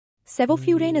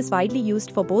Sevoflurane is widely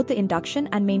used for both the induction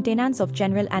and maintenance of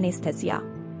general anesthesia.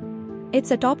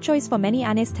 It's a top choice for many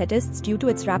anesthetists due to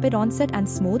its rapid onset and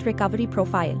smooth recovery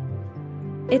profile.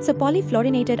 It's a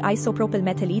polyfluorinated isopropyl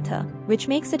methyl ether, which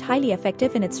makes it highly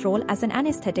effective in its role as an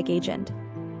anesthetic agent.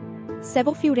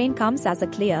 Sevoflurane comes as a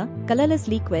clear, colourless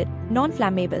liquid,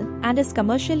 non-flammable, and is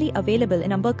commercially available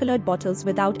in amber-colored bottles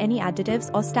without any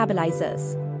additives or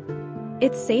stabilizers.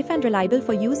 It's safe and reliable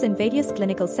for use in various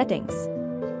clinical settings.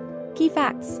 Key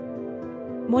facts: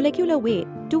 molecular weight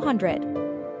 200,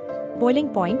 boiling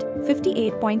point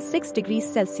 58.6 degrees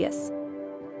Celsius,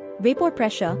 vapor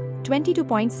pressure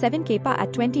 22.7 kPa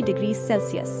at 20 degrees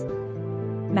Celsius,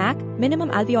 MAC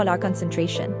minimum alveolar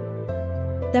concentration.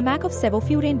 The MAC of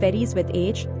sevoflurane varies with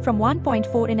age, from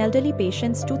 1.4 in elderly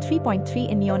patients to 3.3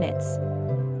 in neonates.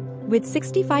 With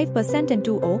 65% in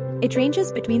 2O, it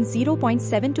ranges between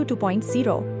 0.7 to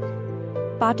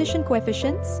 2.0. Partition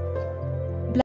coefficients: